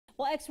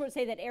Well, experts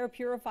say that air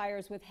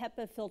purifiers with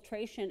HEPA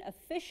filtration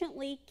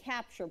efficiently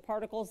capture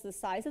particles the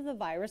size of the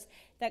virus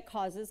that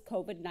causes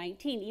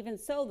COVID-19. Even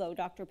so, though,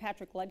 Dr.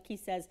 Patrick Ludke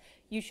says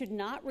you should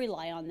not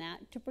rely on that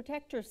to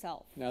protect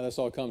yourself. Now, this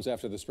all comes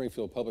after the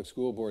Springfield Public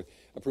School Board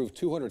approved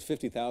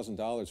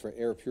 $250,000 for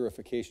air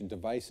purification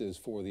devices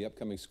for the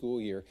upcoming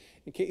school year.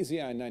 And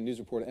KZI 9 News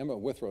reporter Emma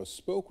Withrow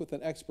spoke with an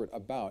expert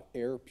about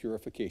air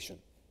purification.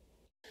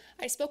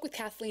 I spoke with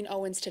Kathleen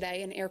Owens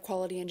today, an air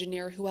quality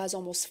engineer who has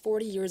almost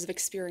 40 years of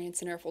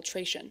experience in air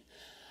filtration.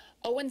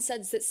 Owens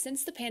says that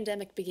since the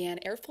pandemic began,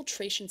 air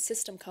filtration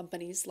system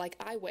companies like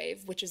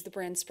iWave, which is the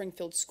brand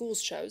Springfield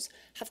schools chose,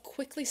 have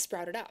quickly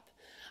sprouted up.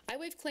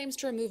 iWave claims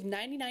to remove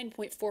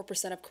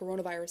 99.4% of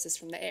coronaviruses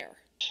from the air.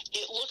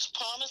 It looks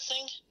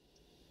promising.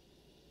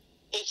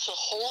 It's a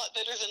whole lot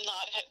better than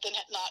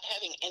not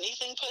having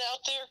anything put out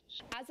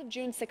there. As of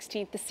June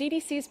 16th, the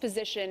CDC's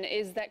position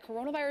is that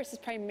coronavirus is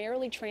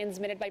primarily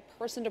transmitted by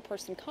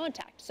person-to-person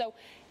contact. So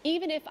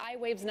even if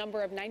iWave's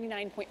number of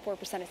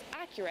 99.4% is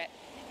accurate,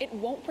 it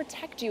won't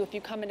protect you if you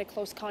come into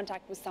close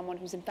contact with someone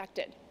who's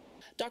infected.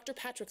 Dr.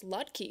 Patrick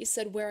Ludke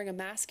said wearing a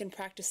mask and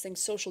practicing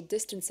social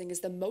distancing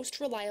is the most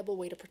reliable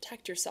way to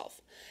protect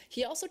yourself.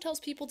 He also tells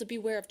people to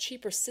beware of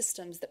cheaper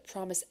systems that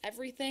promise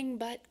everything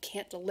but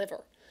can't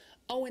deliver.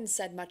 Owens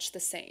said much the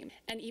same.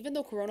 And even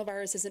though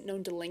coronavirus isn't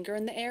known to linger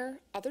in the air,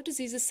 other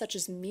diseases such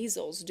as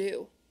measles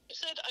do. I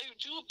said I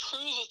do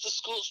approve of the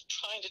schools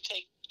trying to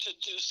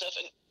do stuff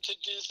and to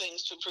do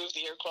things to improve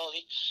the air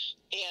quality.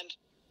 And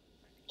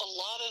a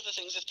lot of the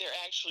things, if they're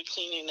actually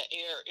cleaning the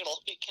air,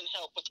 it can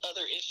help with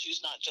other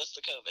issues, not just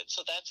the COVID.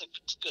 So that's a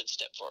good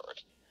step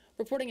forward.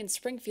 Reporting in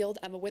Springfield,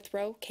 Emma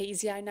Withrow,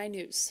 KZI 9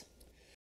 News.